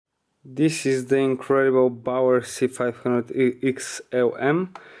This is the incredible Bauer C 500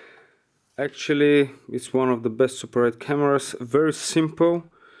 XLM. Actually, it's one of the best Super 8 cameras. Very simple,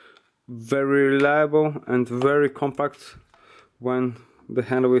 very reliable, and very compact when the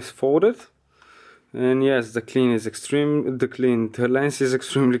handle is folded. And yes, the lens is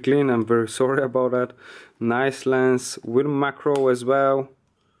extremely clean. I'm very sorry about that. Nice lens with macro as well.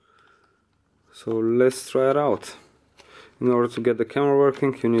 So let's try it out. In order to get the camera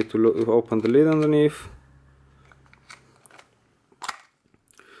working, you need to open the lid underneath.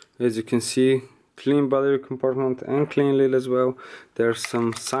 As you can see, clean battery compartment and clean lid as well. There's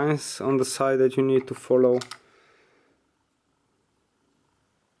some signs on the side that you need to follow.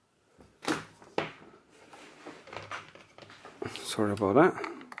 Sorry about that.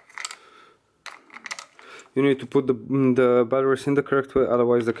 You need to put the batteries in the correct way,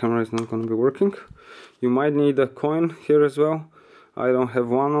 otherwise the camera is not going to be working. You might need a coin here as well. I don't have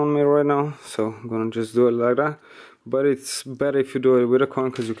one on me right now, so I'm gonna just do it like that. But it's better if you do it with a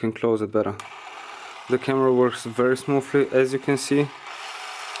coin, because you can close it better. The camera works very smoothly, as you can see.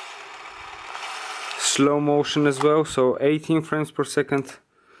 Slow motion as well, so 18 frames per second.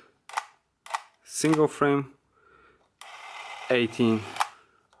 Single frame, 18.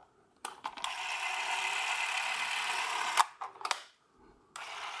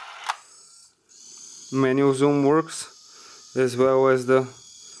 Manual zoom works as well as the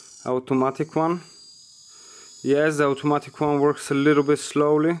automatic one. Yes, the automatic one works a little bit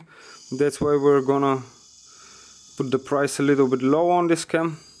slowly. That's why we're gonna put the price a little bit low on this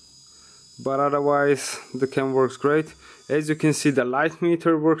cam. But otherwise the cam works great. As you can see, the light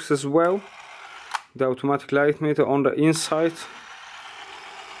meter works as well. The automatic light meter on the inside.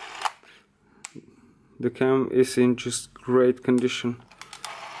 The cam is in just great condition.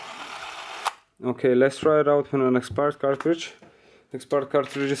 Okay, let's try it out with an expired cartridge. Expired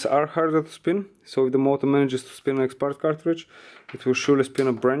cartridges are harder to spin, so if the motor manages to spin an expired cartridge, it will surely spin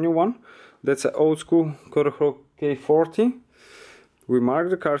a brand new one. That's an old school Kodachrome K40. We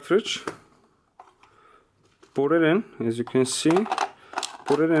mark the cartridge, put it in, as you can see,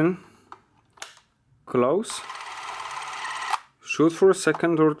 put it in, close, shoot for a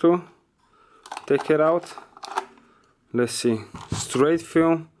second or two, take it out. Let's see, straight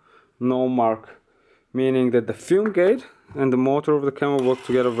film, no mark, meaning that the film gate and the motor of the camera work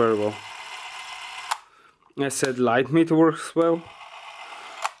together very well. I said light meter works well.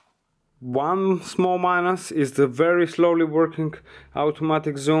 One small minus is the very slowly working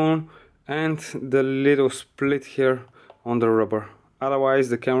automatic zoom and the little split here on the rubber. Otherwise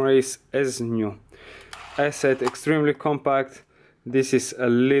the camera is as new. As said, extremely compact. This is a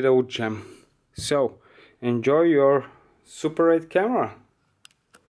little gem. So enjoy your Super 8 camera.